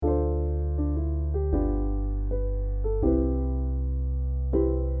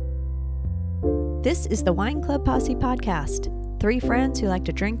This is the Wine Club Posse podcast, 3 friends who like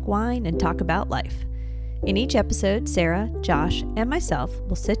to drink wine and talk about life. In each episode, Sarah, Josh, and myself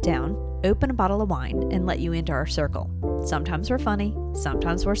will sit down, open a bottle of wine, and let you into our circle. Sometimes we're funny,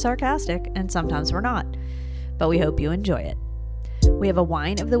 sometimes we're sarcastic, and sometimes we're not. But we hope you enjoy it. We have a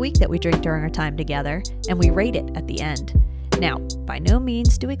wine of the week that we drink during our time together, and we rate it at the end. Now, by no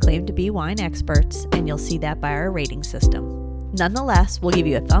means do we claim to be wine experts, and you'll see that by our rating system. Nonetheless, we'll give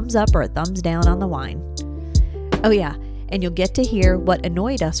you a thumbs up or a thumbs down on the wine. Oh yeah, and you'll get to hear what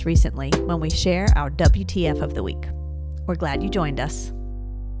annoyed us recently when we share our WTF of the week. We're glad you joined us.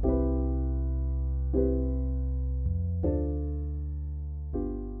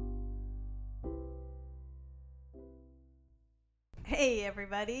 Hey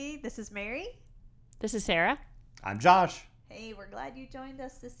everybody, this is Mary. This is Sarah. I'm Josh. Hey, we're glad you joined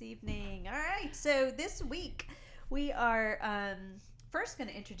us this evening. All right, so this week we are first going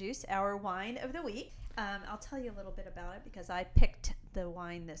to introduce our wine of the week. I'll tell you a little bit about it because I picked the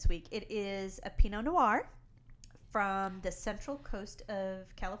wine this week. It is a Pinot Noir from the central coast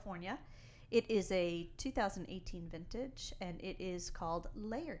of California. It is a 2018 vintage, and it is called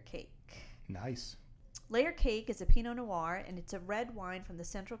Layer Cake. Nice. Layer Cake is a Pinot Noir, and it's a red wine from the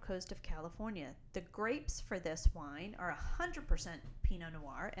central coast of California. The grapes for this wine are 100% Pinot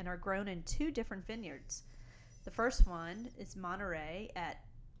Noir and are grown in 2 different vineyards. The first one is Monterey at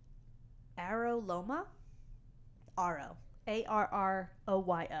Arroyo. Arroyo.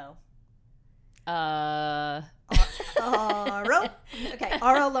 A-R-R-O-Y-O. Arroyo. Okay,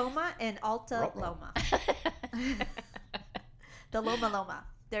 Arroyo Loma and Alta Loma. The Loma.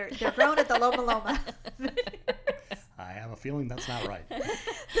 They're grown at the Loma. I have a feeling that's not right.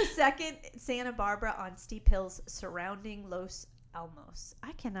 The second, Santa Barbara on steep hills surrounding Los Alamos.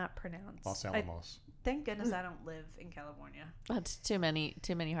 I cannot pronounce. Los Alamos. Thank goodness I don't live in California. That's too many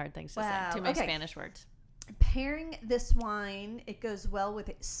hard things to say. Too many Spanish words. Pairing this wine, it goes well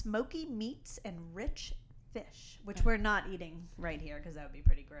with smoky meats and rich fish, which we're not eating right here because that would be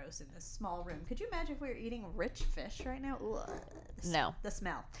pretty gross in this small room. Could you imagine if we were eating rich fish right now? Ugh, No. The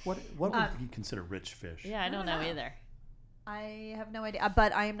smell. What would you consider rich fish? Yeah, I don't know either. I have no idea,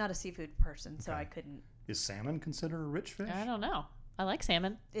 but I am not a seafood person, so Okay. I couldn't. Is salmon considered a rich fish? I don't know. I like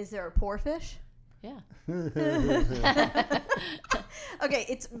salmon. Is there a poor fish? Yeah. Okay,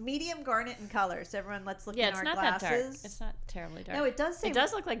 it's medium garnet in color. So everyone, let's look Yeah, in it's our not glasses. that dark. It's not terribly dark. No, it does say. It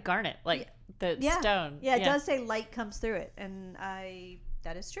does look like garnet, like the stone. Yeah, it does say light comes through it, and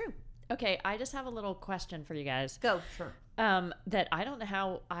that is true. Okay, I just have a little question for you guys. Go. Sure. That I don't know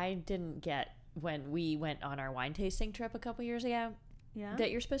how I didn't get when we went on our wine tasting trip a couple years ago. Yeah. That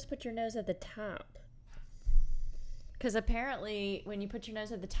you're supposed to put your nose at the top. Because apparently when you put your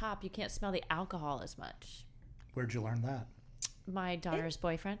nose at the top, you can't smell the alcohol as much. Where'd you learn that? My daughter's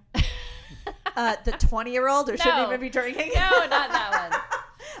boyfriend. The 20-year-old or shouldn't even be drinking? No, not that one.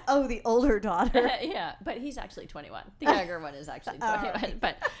 Oh, the older daughter. Yeah, but he's actually 21. The younger one is actually 21.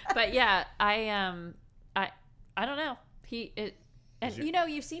 Right. But yeah, I don't know.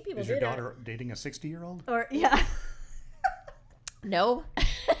 You've seen people Is do your that. daughter dating a 60-year-old? Or yeah. No.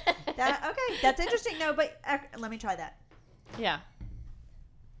 Okay, that's interesting. No, but let me try that. Yeah.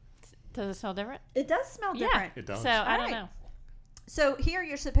 Does it smell different? It does smell different. It does. So I don't right. know. So here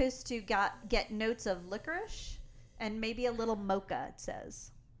you're supposed to get notes of licorice and maybe a little mocha. It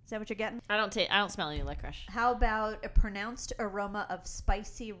says. Is that what you're getting? I don't smell any licorice. How about a pronounced aroma of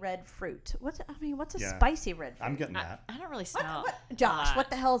spicy red fruit? What's a Yeah. spicy red fruit? I'm getting that. I don't really smell. Josh, what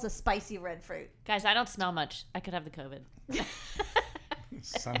the hell is a spicy red fruit? Guys, I don't smell much. I could have the COVID.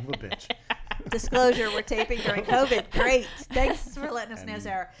 Son of a bitch. Disclosure, we're taping during COVID. Great. Thanks for letting us know, And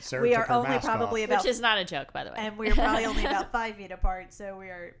Sarah. Sarah We took are her only mask probably off. about, Which is not a joke, by the way. and we're probably only about 5 feet apart, so we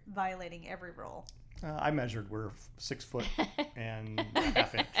are violating every rule. I measured. We're 6 foot and a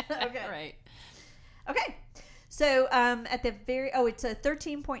half inch. Okay. Right. Okay. So at the it's a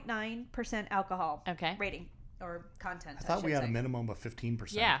 13.9% alcohol Okay. rating or content. I thought we should had say. a minimum of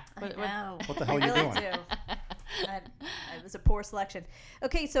 15%. Yeah. I know. What the hell are you really doing? do. It was a poor selection.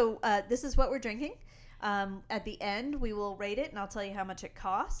 Okay, so this is what we're drinking. At the end, we will rate it, and I'll tell you how much it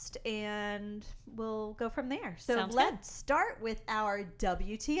cost, and we'll go from there. So Sounds let's start with our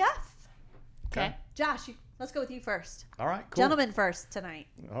WTF. Okay. Josh, let's go with you first. All right, cool. Gentlemen first tonight.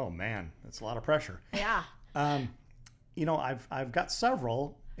 Oh, man. That's a lot of pressure. Yeah. I've got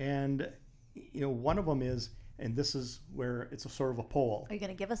several, and, one of them is, and this is where it's a sort of a poll. Are you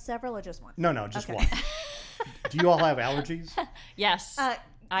going to give us several or just one? No, just Okay. one. Do you all have allergies? Yes.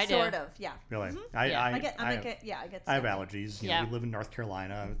 I do. Sort of, yeah. Really? Yeah. I get I have some. allergies. Yeah. We live in North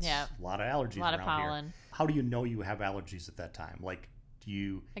Carolina. It's Yeah. a lot of allergies A lot of around pollen. here. How do you know you have allergies at that time? Like, Do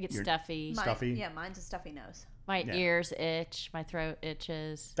you? I get you're- stuffy. Stuffy? Yeah, mine's a stuffy nose. My Yeah. ears itch. My throat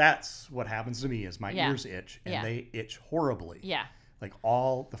itches. That's what happens to me. Is my Yeah. ears itch, and Yeah. they itch horribly. Yeah. Like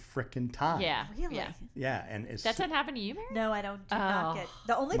all the frickin' time. Yeah. Really? Yeah. Yeah, and it's That doesn't happen to you, Mary? No, I don't. Do not Oh. get.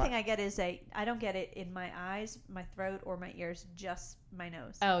 The only My- thing I get is I don't get it in my eyes, my throat, or my ears. Just my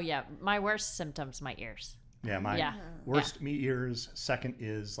nose. Oh yeah. My worst symptom's my ears. yeah. My Yeah. worst me ears. Second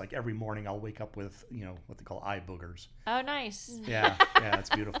is like every morning I'll wake up with what they call eye boogers. Oh nice. Yeah, yeah, it's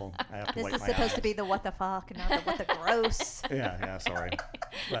beautiful. I have to This wipe is my supposed eyes. to be the what the fuck, not the what the gross. Yeah, sorry.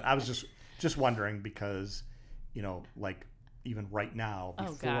 But I was just wondering because, like even right now Oh,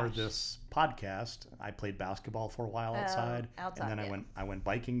 before gosh. this podcast, I played basketball for a while outside, outside, and then yeah. I went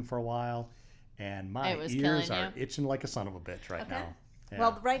biking for a while, and my It was ears killing are itching like a son of a bitch right Okay. now. Yeah.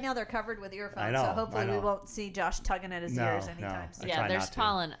 Well, right now they're covered with earphones, know, so hopefully I we know. won't see Josh tugging at his No, ears no. anytime I soon. Yeah, try there's not to.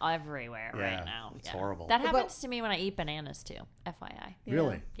 pollen everywhere Yeah, right now. it's Yeah. horrible. That But- happens to me when I eat bananas too. FYI. Yeah.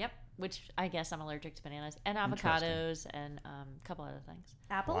 Really? Yep. Which I guess I'm allergic to bananas and Interesting. avocados and a couple other things.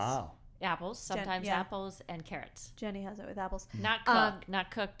 Apples. Wow. Apples, sometimes yeah. apples and carrots. Jenny has it with apples. Not Um, cooked, not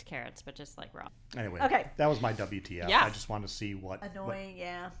cooked carrots, but just like raw. Anyway, Okay. that was my WTF. Yeah. I just wanted to see what. Annoying,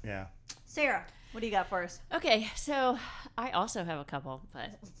 yeah. Yeah. Sarah, what do you got for us? Okay, so I also have a couple, but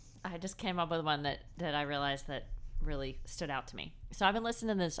I just came up with one that I realized that really stood out to me. So I've been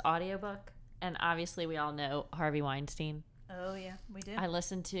listening to this audiobook, and obviously we all know Harvey Weinstein. Oh yeah, we do. I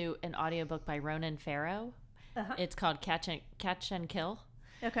listened to an audiobook by Ronan Farrow. Uh-huh. It's called Catch and Kill.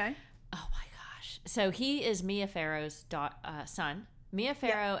 Okay. Oh my gosh! So he is Mia Farrow's son. Mia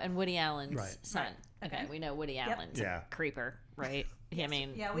Farrow and Woody Allen's Right. son. Right. Okay, we know Woody Allen's Yeah. a creeper, right? I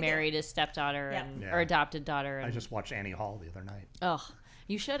mean, Yeah, we do. married his stepdaughter Yeah. and Yeah. or adopted daughter. And, I just watched Annie Hall the other night. oh,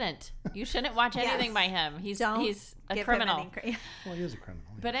 you shouldn't. You shouldn't watch Yes. anything by him. He's Don't a give criminal. him any Well, he is a criminal.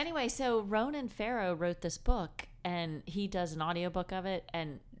 yeah. But anyway, so Ronan Farrow wrote this book, and he does an audiobook of it,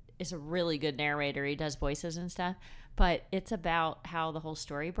 and is a really good narrator. He does voices and stuff, but it's about how the whole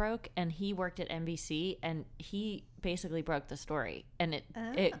story broke. And he worked at NBC, and he basically broke the story. And it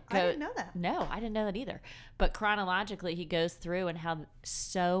I didn't know that. No, I didn't know that either. But chronologically, he goes through and how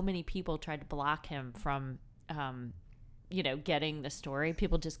so many people tried to block him from. Getting the story.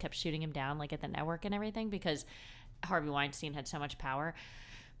 People just kept shooting him down, like at the network and everything, because Harvey Weinstein had so much power.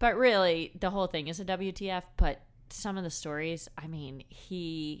 But really, the whole thing is a WTF. But some of the stories, I mean,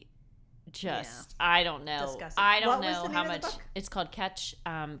 he just, I don't know. Disgusting. I don't What was know the name how of the much. book? It's called Catch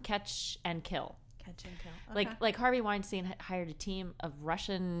and Kill. Catch and kill. Okay. Like Harvey Weinstein hired a team of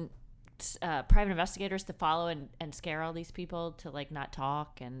Russian private investigators to follow and scare all these people to like not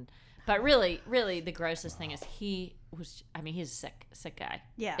talk but really the grossest thing is he's a sick guy.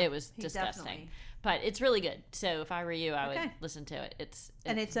 Yeah, it was he disgusting, definitely- but it's really good. So if I were you, I Okay. would listen to it.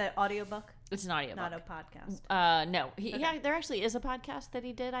 and it's an audiobook, it's an audiobook. not a podcast. No, there actually is a podcast that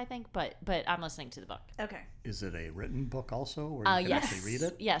he did, I think, but I'm listening to the book. Okay. Is it a written book also, where you can Yes, actually read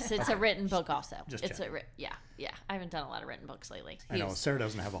it? Yes, it's a written book also. Just it's checking. yeah. I haven't done a lot of written books lately. I know He's- Sarah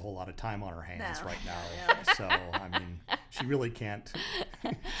doesn't have a whole lot of time on her hands No. right now, so I mean, she really can't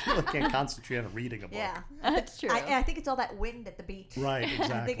concentrate on reading a book. Yeah. That's true. I think it's all that wind at the beach. Right,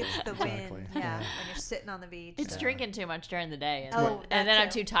 exactly. I think it's the exactly. wind. Yeah, when you're sitting on the beach. It's so. drinking too much during the day, and, Oh, and then that I'm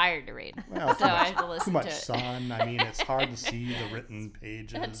too. too tired to read, Well, so I have to too listen much to it. sun. I mean, it's hard to see the written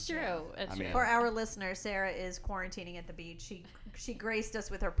pages. That's true. That's I true. mean- For our listeners, Sarah is quarantining at the beach. She graced us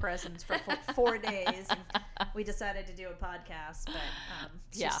with her presence for 4 days, and we decided to do a podcast. But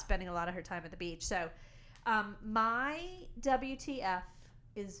she's Yeah. spending a lot of her time at the beach. So my WTF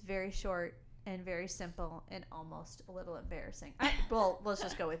is very short and very simple and almost a little embarrassing. Let's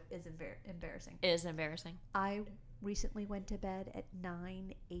just go with is embarrassing. It is embarrassing. I recently went to bed at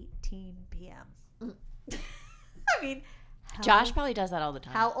 9:18 p.m. I mean, Josh probably does that all the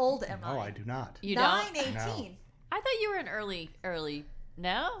time. how old am No, I? I do not. You don't? 9:18. I thought you were an early.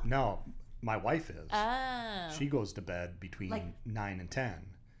 No. No, my wife is. Oh. She goes to bed between Like- 9 and 10.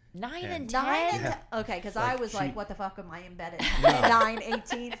 9 and and 9 10. and Yeah. okay, because I Like, was she- like, what the fuck am I in bed at No.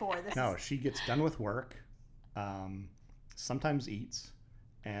 9:18 for? This No, is she gets done with work, sometimes eats,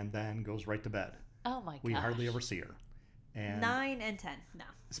 and then goes right to bed. Oh my god. We hardly ever see her. And 9 and 10. No.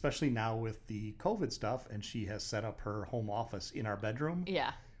 especially now with the COVID stuff, and she has set up her home office in our bedroom,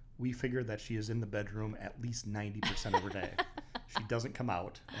 Yeah. we figure that she is in the bedroom at least 90% of her day. She doesn't come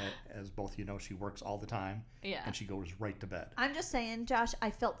out. As both you know, she works all the time, Yeah. and she goes right to bed. I'm just saying, Josh,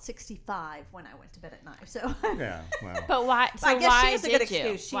 I felt 65 when I went to bed at 9. So Yeah, well, But why? So I guess she why has a good did you?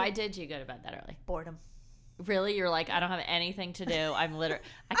 excuse. She- Why did you go to bed that early? boredom. Really? You're like, I don't have anything to do. I'm literally,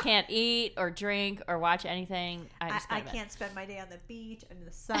 I can't eat or drink or watch anything. I just go I to bed. can't spend my day on the beach under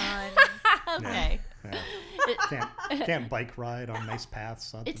the sun. Okay. yeah. Can't bike ride on nice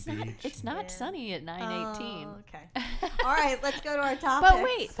paths at the beach. It's not sunny at 9:18. Oh, okay. All right, let's go to our topic.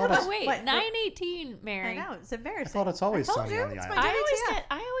 But wait, 9:18, Mary. I know, it's I embarrassing. thought it's always I told sunny you, on the it's island. my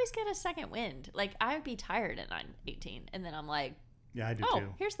I always get a second wind. Like I would be tired at 9:18, and then I'm like, Yeah, I do oh,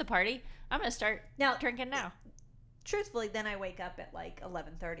 too. here's the party. I'm gonna start drinking now. Truthfully, then I wake up at like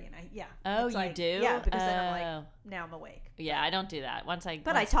 11:30, and Oh, it's you like, do? Yeah, because then I'm Oh. like, now I'm awake. Yeah, I don't do that.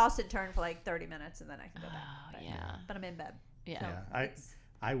 But I toss and turn for like 30 minutes, and then I can go back. Oh, But, yeah. But I'm in bed. Yeah. Yeah,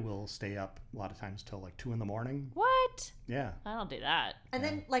 I will stay up a lot of times till like 2 a.m. What? Yeah, I don't do that. And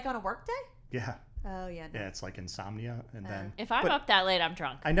then like on a work day? yeah, Oh yeah. No. yeah. It's like insomnia, and then If I'm but up that late, I'm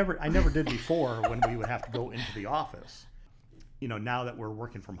drunk. I never did before when we would have to go into the office. You know, now that we're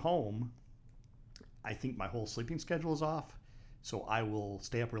working from home, I think my whole sleeping schedule is off. So I will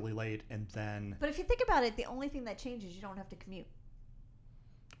stay up really late, and then But if you think about it, the only thing that changes, you don't have to commute.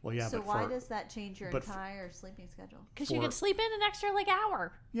 well, yeah. So but why for, does that change your but entire sleeping schedule? Because you for- can sleep in an extra like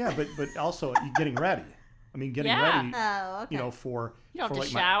hour. yeah, but also getting ready. I mean, getting Yeah. ready. Oh, okay. You know, for You don't for have like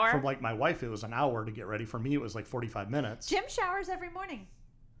to shower. for like my wife, it was an hour to get ready. For me, it was like 45 minutes. Jim showers every morning.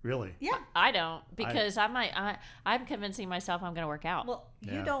 Really? Yeah. I don't because I'm convincing myself I'm going to work out. Well,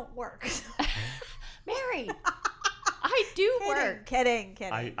 you Yeah. don't work. Mary, I do work. Kidding.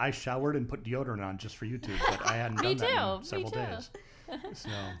 I showered and put deodorant on just for you two, but I hadn't Me done that in too, several me too. days. So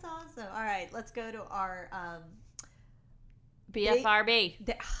That's awesome. All right, let's go to our BFRB.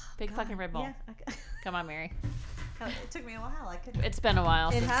 Big God, fucking Red Bull. Yeah, okay. Come on, Mary. Oh, it took me a while. I couldn't. It's been a while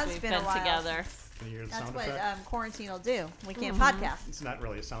It since has we've been a been while. together. can you hear the That's sound what effect? quarantine will do. We can't Mm-hmm. podcast. It's not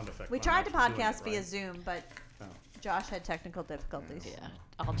really a sound effect. We when I'm tried to actually doing podcast it, via right? Zoom, but Oh. Josh had technical difficulties. Yeah,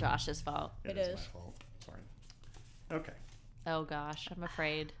 all Josh's fault. It is my fault. Sorry. Okay. Oh gosh, I'm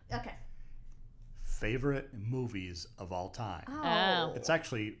afraid. Okay. Favorite movies of all time. Oh. It's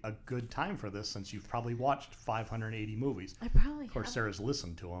actually a good time for this since you've probably watched 580 movies. I probably Of course, have. Sarah's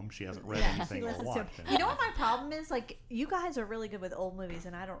listened to them. She hasn't read Yeah, anything he or listens to watched. him. You know what my problem is? Like, you guys are really good with old movies,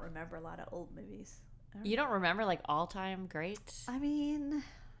 and I don't remember a lot of old movies. You don't remember like all-time greats? I mean,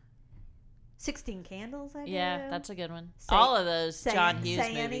 16 Candles, I do. Yeah, that's a good one. Say- All of those John Hughes Say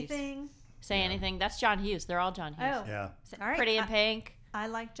movies. Anything. Say Yeah. Anything. That's John Hughes. They're all John Hughes. Oh, Yeah. all right. Pretty in Pink. I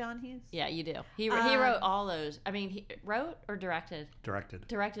like John Hughes. Yeah, you do. He wrote all those. I mean, he wrote or directed? Directed.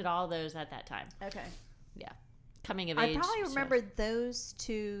 Directed all those at that time. Okay. Yeah. Coming of I age. probably stuff. remember those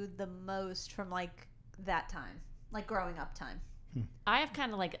two the most from, like, that time. Like, growing up time. I have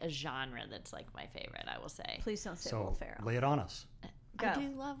kind of like a genre that's like my favorite, I will say. Please don't say So Will Ferrell. lay it on us. Go. I do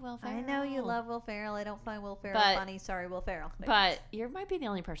love Will Ferrell. I know you love Will Ferrell. I don't find Will Ferrell But- funny. Sorry, Will Ferrell. But you might be the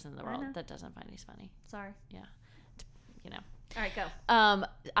only person in the I know. world that doesn't find he's funny. Sorry. You know. All right, go.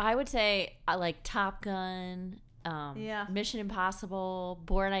 I would say I like Top Gun, Yeah. Mission Impossible,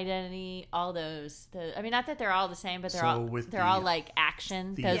 Bourne Identity, all those. I mean, not that they're all the same, but they're So all with they're the- all like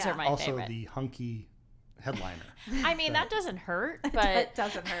action. Those Yeah. are my also favorite. the hunky headliner. I mean, that doesn't hurt, It but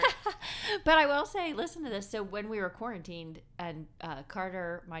doesn't hurt. but I will say, listen to this. So when we were quarantined and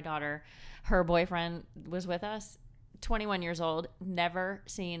Carter, my daughter, her boyfriend was with us, 21 years old, never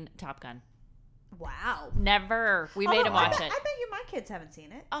seen Top Gun. Wow. Never. We made him watch I it. bet you my kids haven't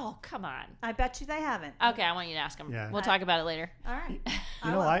seen it. Oh, come on. I bet you they haven't. Okay, I want you to ask him. Yeah. We'll talk about it later. All right.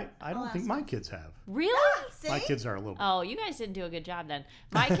 You know, I I'll don't think ask my kids have. Really? See? My kids are a little. Oh, you guys didn't do a good job then.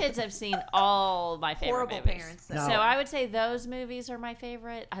 My kids have seen all my favorite Horrible movies. parents, though. No. So I would say those movies are my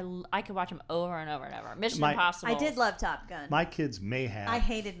favorite. I could watch them over and over and over. Mission Impossible. I did love Top Gun. My kids may have. I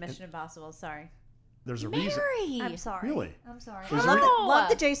hated Mission Impossible. Sorry. There's a reason. Mary. I'm sorry. Really? I'm sorry. There's I a love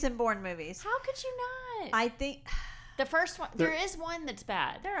the Jason Bourne movies. How could you not? I think The first one, there is one that's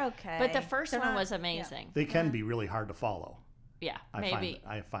bad, they're okay. but the 1st They're one not- was amazing. They can be really hard to follow. Yeah, I maybe.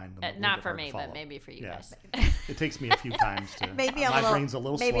 find them a little Not bit for hard to me, but follow. maybe for you Yeah. guys. It takes me a few times to. Maybe I'm my a little. brain's a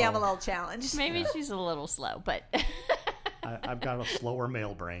little maybe slow. I'm a little challenged. Maybe Yeah. she's a little slow, but I've got a slower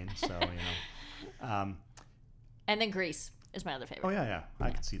male brain, so you know. and then Grease is my other favorite. Oh yeah, I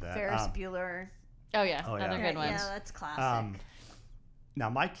can see that. Ferris Bueller. Oh yeah, Oh, yeah. another good Yeah, ones. that's classic. Now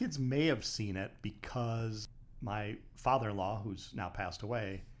my kids may have seen it because my father-in-law, who's now passed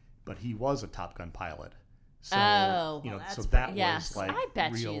away, but he was a Top Gun pilot. So Oh. you know, Well, so that's that pretty- Yes, was like I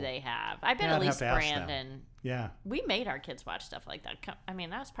bet real, you they have. I bet Yeah, at I'd least have to ask them. Brandon. Yeah, We made our kids watch stuff like that. I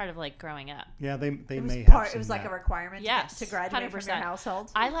mean, that was part of like growing up. yeah, they it was may part. have It was seen like that. a requirement Yes, to graduate from your 100%.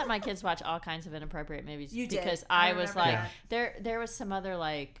 household. I let my kids watch all kinds of inappropriate movies You did. because I I was remember like, that. there was some other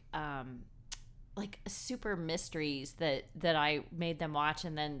like super mysteries that I made them watch,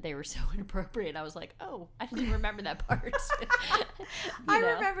 and then they were so inappropriate. I was like, oh, I didn't even remember that part. I You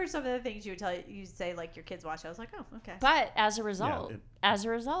know? remember some of the things you would tell you say like your kids watch. I was like, oh, okay. But as a result, it-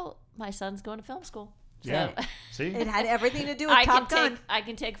 my son's going to film school. Yeah. So- See? It had everything to do with I Top can Gun. I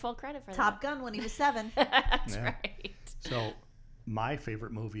can take full credit for Top Gun when he was 7. that. That's Yeah. right. So, my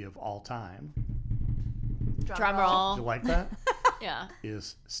favorite movie of all time, Drum do roll. you like that? Yeah.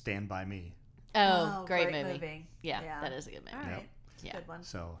 is Stand By Me. Oh, great movie. Yeah, Yeah. that is a good movie. All right. Yeah. Good one.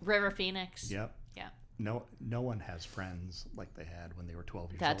 So, River Phoenix. yep. Yeah. No one has friends like they had when they were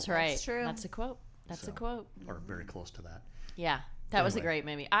 12 years That's old. right. That's true. That's a quote. That's a So- quote. Or very close to that. Yeah. That was a Anyway. great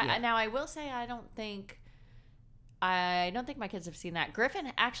movie. Yeah. Now I will say I don't think my kids have seen that.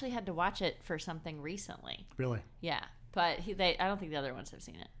 Griffin actually had to watch it for something recently. Really? Yeah. But I don't think the other ones have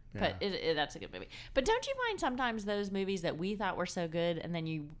seen it. But Yeah. that's a good movie. But don't you mind sometimes those movies that we thought were so good and then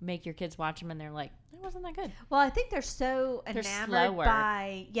you make your kids watch them and they're like, it wasn't that good. Well, I think they're so They're enamored slower.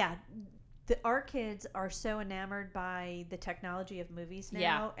 by our kids are so enamored by the technology of movies now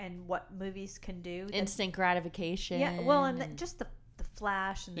Yeah. and what movies can do. that- Instant gratification. yeah, well, and just the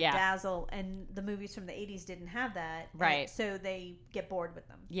flash and the Yeah. dazzle, and the movies from the 80s didn't have that. and Right. so they get bored with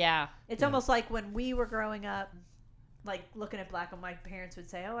them. Yeah. It's Yeah. almost like when we were growing up, like looking at black and white, parents would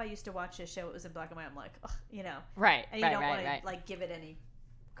say, "Oh, I used to watch this show. It was in black and white." I'm like, ugh, Right. and you right, don't right, want right. to like give it any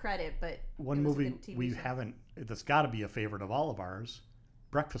credit, but One it was a movie good TV we show. haven't, that's got to be a favorite of all of ours,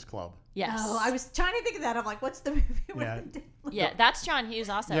 Breakfast Club. Yes. Oh, I was trying to think of that. I'm like, what's the movie? What Yeah. they did? Yeah, that's John Hughes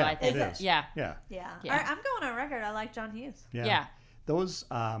also, Yeah, I think. it is. Yeah. Yeah. Yeah. Yeah. I'm going on record. I like John Hughes. Yeah. Yeah.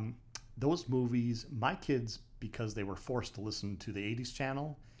 Those movies, my kids, because they were forced to listen to the 80s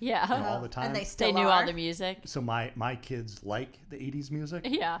channel Yeah. all the time. And they still They knew are. all the music. So my kids like the 80s music.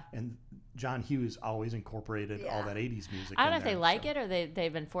 Yeah. And John Hughes always incorporated all Yeah. that 80s music. I don't know in if they there, like so- it or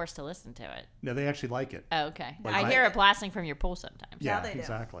they've been forced to listen to it. No, they actually like it. Oh, okay. Like I my- hear it blasting from your pool sometimes. Yeah, Yeah, they do.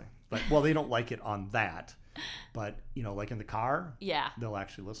 exactly. But well, they don't like it on that. But like in the car, Yeah. they'll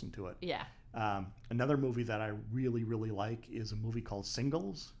actually listen to it. Yeah. Another movie that I really, really like is a movie called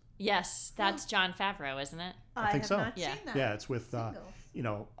Singles. Yes, that's Jon Favreau, isn't it? I think have so. not Yeah. seen that. Yeah, it's with Singles.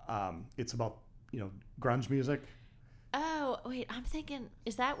 it's about grunge music. Oh, wait, I'm thinking,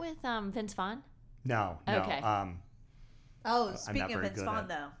 is that with Vince Vaughn? No. Okay. Oh, speaking of very Vince good Vaughn, at-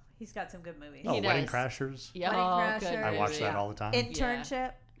 though, he's got some good movies. Oh, He Wedding does. Crashers. Yeah. Wedding Oh, good Crashers. I watch movie. that all the time.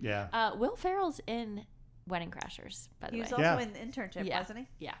 Internship. Yeah. Will Ferrell's in Wedding Crashers, by the He way. was also Yeah. in Internship, Yeah. wasn't he?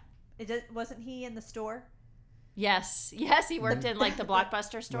 Yeah. Wasn't he in the store? Yes, he worked in like the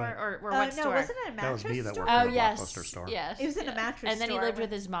Blockbuster store Right. or what no, store? wasn't it a That mattress was me that store? worked Oh at a yes, Blockbuster store. yes. He was in a yeah. mattress and then he store lived with-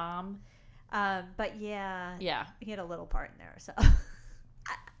 with his mom. But yeah, Yeah. he had a little part in there. So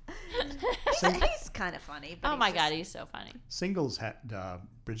Sing- he's kind of funny. But Oh my he's God, just- he's so funny. Singles had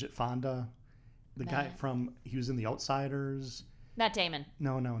Bridget Fonda, the guy Matt. he was in The Outsiders. Matt Damon.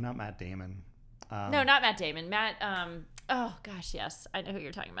 No, not Matt Damon. No, not Matt Damon. Matt. Oh gosh, yes, I know who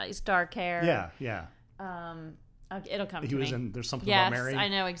you're talking about. He's dark hair. Yeah. It'll come He to was me. in There's Something Yes, About Mary. I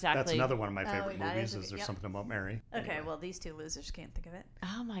know exactly. That's another one of my favorite that movies. is Is There's yep. Something About Mary. Okay, Anyway. well, these two losers can't think of it.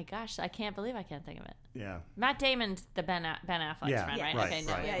 Oh my gosh, I can't believe I can't think of it. Yeah. Matt Damon's the Ben Affleck's Yeah. friend, Yeah. right? Right. Okay,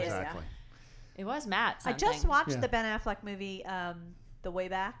 no, Right. yeah, yeah. Exactly. It was Matt. I Something. just watched Yeah. the Ben Affleck movie, The Way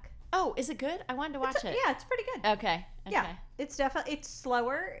Back. Oh, is it good? I wanted to watch it. Yeah, it's pretty good. Okay. Yeah, it's definitely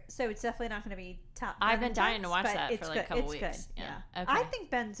slower, so it's definitely not going to be top. I've gun been dying to intense, watch but that it's for like a good. couple It's weeks. Good. Yeah. I Okay. think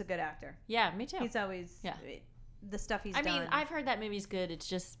Ben's a good actor. Yeah, me too. He's always Yeah. the stuff he's I done. mean, I've heard that movie's good. It's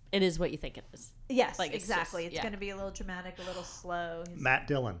just it is what you think it is. yes, like, it's exactly. just- It's yeah. going to be a little dramatic, a little slow. He's- Matt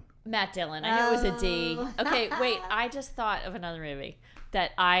Dillon. Matt Dillon. I knew it was a D. Oh. Okay, wait. I just thought of another movie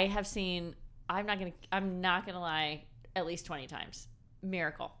that I have seen. I'm not gonna lie. At least 20 times.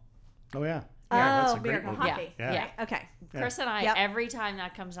 Miracle. Oh yeah. Yeah, that's a great Miracle movie. Hockey. Yeah. Yeah. Okay. Yeah. Chris and I, Yep. every time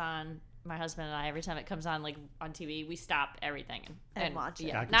that comes on, my husband and I, every time it comes on like on TV, we stop everything And watch it.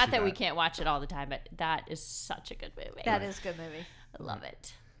 Yeah, Yeah, I can not see that we that. can't watch it all the time, but that is such a good movie. That is a good movie. I love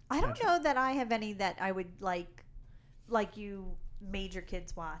it. I don't know that I have any that I would like you made your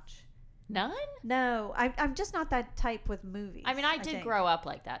kids watch. None. No, I'm just not that type with movies. I mean, I did think. grow up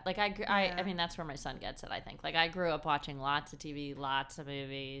like that. Like I Yeah. mean, that's where my son gets it. I think. Like I grew up watching lots of TV, lots of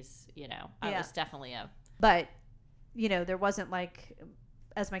movies. I Yeah. was definitely a. But, there wasn't like,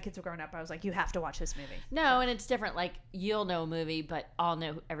 as my kids were growing up, I was like, you have to watch this movie. No, and it's different. Like you'll know a movie, but I'll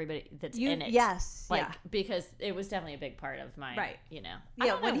know everybody that's in it. Yes. Like yeah. because it was definitely a big part of my. Right. I Yeah,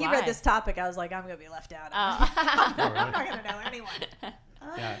 don't when know he why. read this topic, I was like, I'm going to be left out. Oh. I'm Oh, really? not going to know anyone.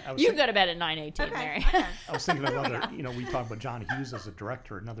 Yeah. I was You think- go to bed at 9:18, Okay. Mary. okay. I was thinking of other, we talk about John Hughes as a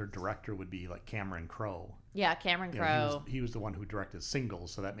director. Another director would be like Cameron Crowe. Yeah, Cameron You know, Crowe. he was the one who directed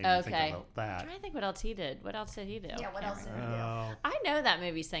Singles, so that made me think Okay. about I'm that. trying to think what else he did. What else did he do? Yeah, what else Cameron? did he do? Oh, I know that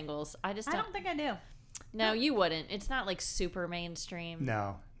movie Singles. I just I don't. don't think I do. No, you wouldn't. It's not like super mainstream.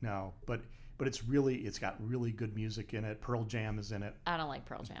 no, but but it's got really good music in it. Pearl Jam is in it. I don't like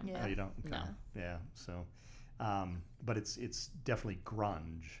Pearl Jam. Yeah. Oh, you don't? Okay. No. Yeah. So, but it's definitely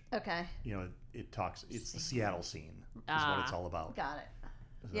grunge. Okay. You know, it's the Seattle scene is what it's all about. Got it.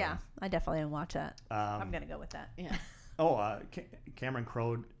 So, Yeah, I definitely didn't watch that. I'm Um, gonna go with that. Yeah. Cameron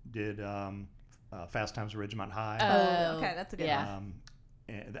Crowe did Fast Times at Ridgemont High. Oh, okay, that's a good yeah. one.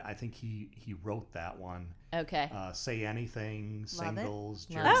 And I think he wrote that one. Okay. Say Anything, Love it. Singles.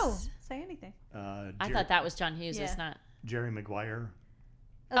 Love Jerry, Oh, say anything. I thought that was John Hughes. Yeah. It's not. Jerry Maguire.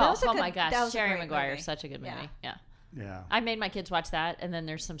 that was a Oh good- my gosh. that was a Jerry great Maguire movie. is such a good movie. Yeah. Yeah. Yeah. I made my kids watch that, and then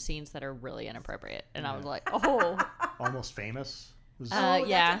there's some scenes that are really inappropriate. And I was Yeah. like, oh. Almost Famous. Was,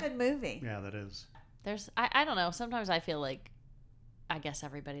 yeah. That's a good movie. yeah, that is. I don't know. Sometimes I feel like, I guess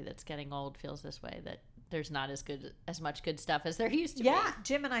everybody that's getting old feels this way, that there's not as much good stuff as there used to be. Yeah,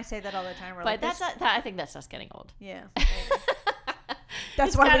 Jim and I say that all the time. We're But like, I think that's us getting old. yeah. That's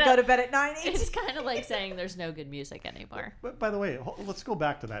It's why we kinda- go to bed at 9, 8. It's kind of like saying there's no good music anymore. But by the way, let's go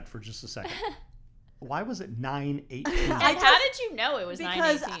back to that for just a second. Why was it 9:18? And I how did you know it was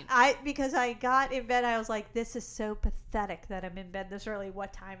because 9:18? because I got in bed, I was like, this is so pathetic that I'm in bed this early.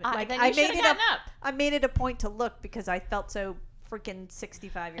 What time? Then I you should made have it gotten up. I made it a point to look because I felt so freaking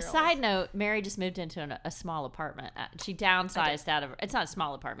 65-year-old. Side note, Mary just moved into a small apartment. She downsized out of, it's not a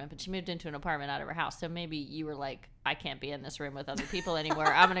small apartment, but she moved into an apartment out of her house. So maybe you were like, I can't be in this room with other people anymore.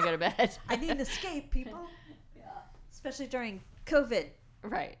 I'm going to go to bed. I need to escape, people. Yeah. Especially during COVID.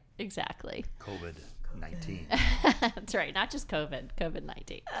 Right, exactly. COVID-19. That's right. Not just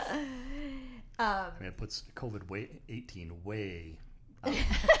COVID-19. I mean, it puts COVID-18 way.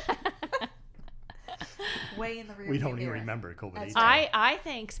 Way in the rear. We don't even remember COVID-18. I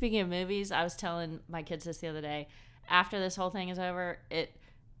think, speaking of movies, I was telling my kids this the other day. After this whole thing is over, it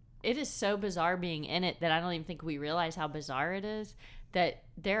is so bizarre being in it that I don't even think we realize how bizarre it is. That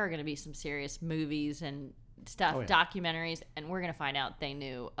there are going to be some serious movies and stuff, documentaries, and we're going to find out they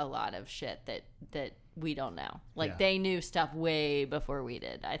knew a lot of shit that we don't know. Like they knew stuff way before we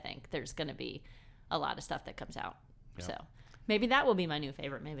did. I think there's going to be a lot of stuff that comes out. Yeah. So maybe that will be my new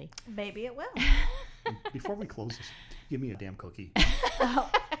favorite movie. Maybe it will. Before we close this, give me a damn cookie.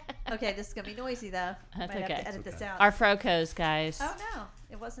 Oh, okay, this is gonna be noisy though. That's Might okay. have to edit this out. Our Frocos, guys. Oh no,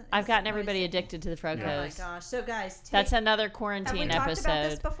 it wasn't. I've gotten noisy. everybody addicted to the Frocos. Oh my gosh! So guys, That's another have we quarantine talked episode. about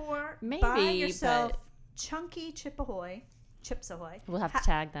this before? Maybe, Buy yourself but- chunky Chips Ahoy. We'll have to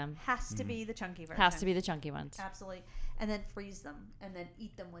tag them. Has to be the chunky version. Has to be the chunky ones. Absolutely. And then freeze them and then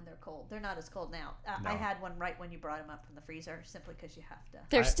eat them when they're cold. They're not as cold now. No. I had one right when you brought them up from the freezer simply because you have to.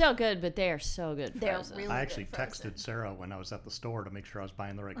 They're still good, but they are so good They're frozen. really I actually good frozen. texted Sarah when I was at the store to make sure I was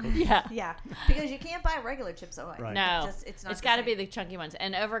buying the right cookie. Yeah. Yeah, because you can't buy regular Chips Ahoy. Right. No, It's not. it's got to be the chunky ones.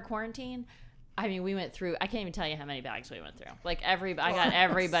 And over quarantine, I mean, we went through. I can't even tell you how many bags we went through. Like I got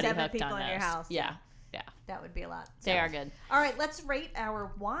everybody 7 hooked people on in those. your house. Yeah. That would be a lot. They are good. All right, let's rate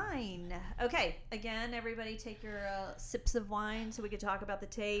our wine. Okay, again, everybody take your sips of wine so we can talk about the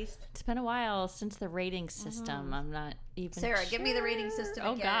taste. It's been a while since the rating system. I'm not even. Sarah, give me the rating sure. system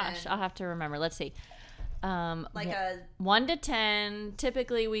Oh again. gosh, I'll have to remember. Let's see. Like a 1 to 10.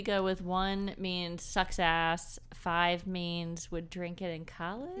 Typically, we go with 1 means sucks ass, 5 means would drink it in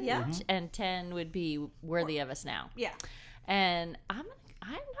college, Yeah. and 10 would be worthy of us now. yeah. And I'm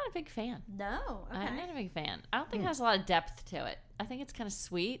not a big fan. No. Okay. I'm not a big fan. I don't think it has a lot of depth to it. I think it's kind of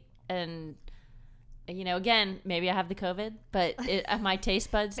sweet and. Again, maybe I have the COVID, but my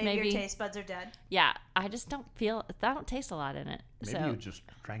taste buds Maybe your taste buds are dead. Yeah, I just don't taste a lot in it. Maybe so. you just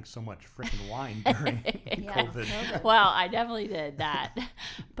drank so much freaking wine during COVID. Well, I definitely did that,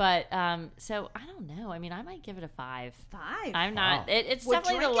 but so I don't know. I mean, I might give it a 5. 5. I'm not. Wow. It's Would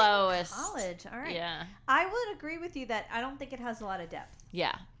definitely the drink it in lowest. college. All right. Yeah. I would agree with you that I don't think it has a lot of depth.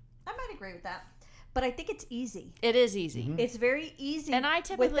 Yeah. I might agree with that, but I think it's easy. It is easy, Mm-hmm. It's very easy, and I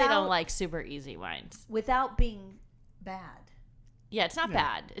typically without, don't like super easy wines. without being bad. Yeah, it's not Yeah.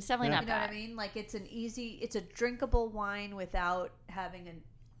 bad. It's definitely Yeah. not You know bad. what I mean? Like it's a drinkable wine without having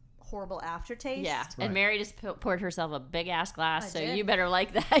a horrible aftertaste. Yeah, Right. and Mary just poured herself a big ass glass, I so did. you better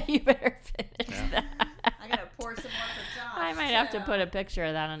like that. You better finish Yeah. that. I gotta pour some more for Josh. I might have to so- put a picture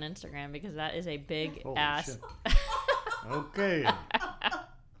of that on Instagram because that is a big Holy ass. shit. Okay.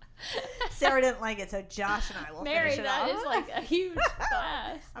 Sarah didn't like it, so Josh and I will Mary, finish it that off. is like a huge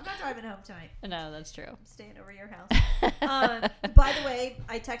glass. I'm not driving home tonight. No, that's true. I'm staying over your house. By the way,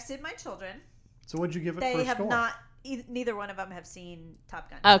 I texted my children. So what'd you give it They for a have score? not. Neither one of them have seen Top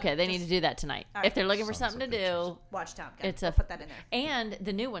Gun. Okay, they need to do that tonight. All If right. they're looking for Sons something of to do, bitches. Watch Top Gun. It's We'll a- put that in there. and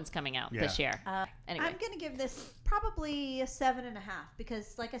the new one's coming out this year. Anyway, I'm gonna give this probably a 7.5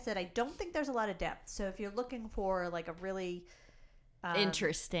 because, like I said, I don't think there's a lot of depth. So if you're looking for like a really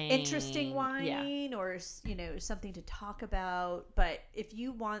interesting wine or, you know, something to talk about. But if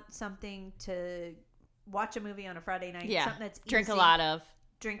you want something to watch a movie on a Friday night, something that's drink easy, a lot of,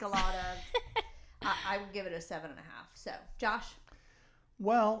 I would give it a 7.5. So, Josh?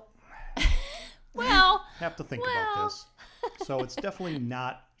 Well, well, have to think about this. So it's definitely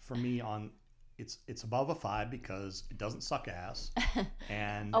not for me it's above a 5 because it doesn't suck ass.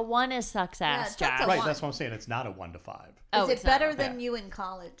 And a 1 is sucks ass, Yeah, that's Josh. a right, 1. that's what I'm saying. It's not a 1 to 5. Is it it's not. better than you in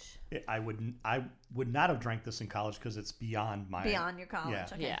college? I would not have drank this in college because it's beyond Beyond your college. Yeah.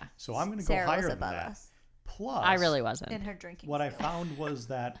 Okay. Yeah. So I'm going to go Sarah higher was than above that. us Plus, I really wasn't. in her drinking what I skills. found was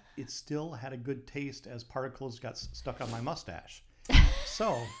that it still had a good taste as particles got stuck on my mustache.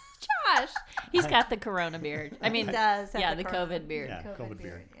 So, Josh, he's got the Corona beard. I mean, He does have yeah, the the corona- COVID beard. yeah, COVID COVID beard.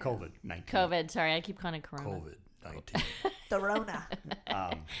 beard, yeah. COVID-19. COVID. Sorry, I keep calling it Corona. COVID-19. The Rona.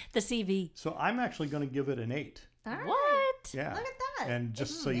 The CV. So I'm actually going to give it an 8. All right. What? Yeah. Look at that. And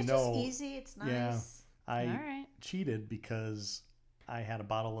just so you it's know, just easy. It's nice. yeah, I All right. cheated because I had a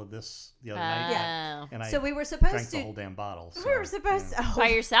bottle of this the other night. Yeah. And I So we were drank supposed the to. whole damn bottle. We were supposed to. By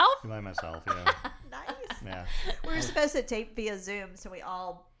yourself? By myself, yeah. Nice. Yeah. We were supposed to tape via Zoom, so we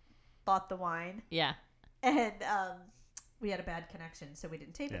all bought the wine, Yeah. and we had a bad connection, so we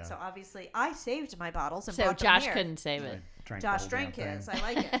didn't tape Yeah. it. So obviously, I saved my bottles and So brought them Josh here. couldn't save I it. drank Josh the whole drank damn his. thing.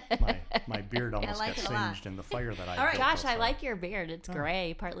 I like it. My beard almost like got it a lot. singed in the fire that I All right. built Josh, I outside. like your beard. It's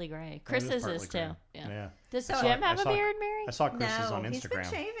gray, partly gray. It Chris's partly is gray. too. Yeah. Yeah. Does So Jim I have a saw- beard, Mary? I saw Chris's No, on he's been Instagram.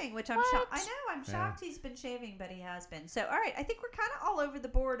 shaving, which I'm What? shocked. I know, I'm shocked he's been shaving, but he has been. So, all right, I think we're kind of all over the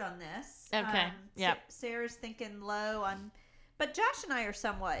board on this. Okay, yep. Sarah's thinking low on, but Josh and I are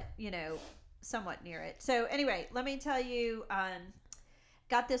somewhat near it. So, anyway, let me tell you,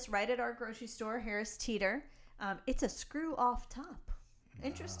 got this right at our grocery store, Harris Teeter. It's a screw-off top.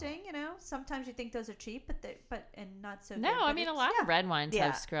 Interesting, Sometimes you think those are cheap, but not so. No, good, I but mean a it's- lot of red wines Yeah,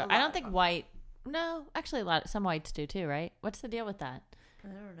 have screw. a I lot don't of think them. white. No, actually, some whites do too, right? What's the deal with that? I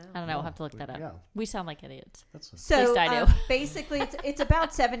don't know. I don't know. We'll have to look that up. Yeah. We sound like idiots. That's a, So least I do. basically, it's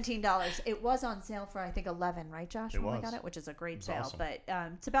about $17. It was on sale for I think $11, right, Josh? It when we was. got it, which is a great It was sale. awesome. But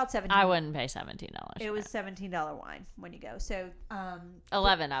it's about $17. I wouldn't pay $17. It was $17 wine when you go. So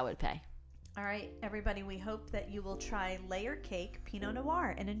 11. I would pay. all right, everybody. We hope that you will try Layer Cake Pinot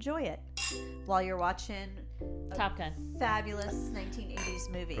Noir and enjoy it while you're watching a Top Gun. fabulous 1980s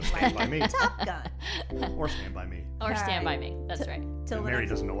movie. Or Stand By Me. Top Gun. or Stand By Me. Or Stand All by Me. That's right. Till And the Mary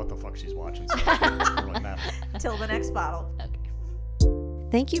next, doesn't know what the fuck she's watching, so it doesn't really matter. till the next bottle.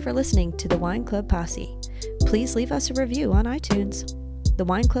 Thank you for listening to the Wine Club Posse. Please leave us a review on iTunes. The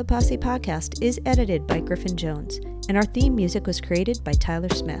Wine Club Posse podcast is edited by Griffin Jones, and our theme music was created by Tyler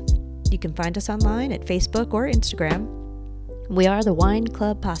Smith. You can find us online at Facebook or Instagram. We are the Wine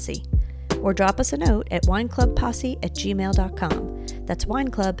Club Posse. Or drop us a note at wineclubposse@gmail.com. That's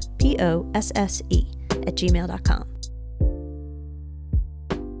wineclub, Posse, @gmail.com.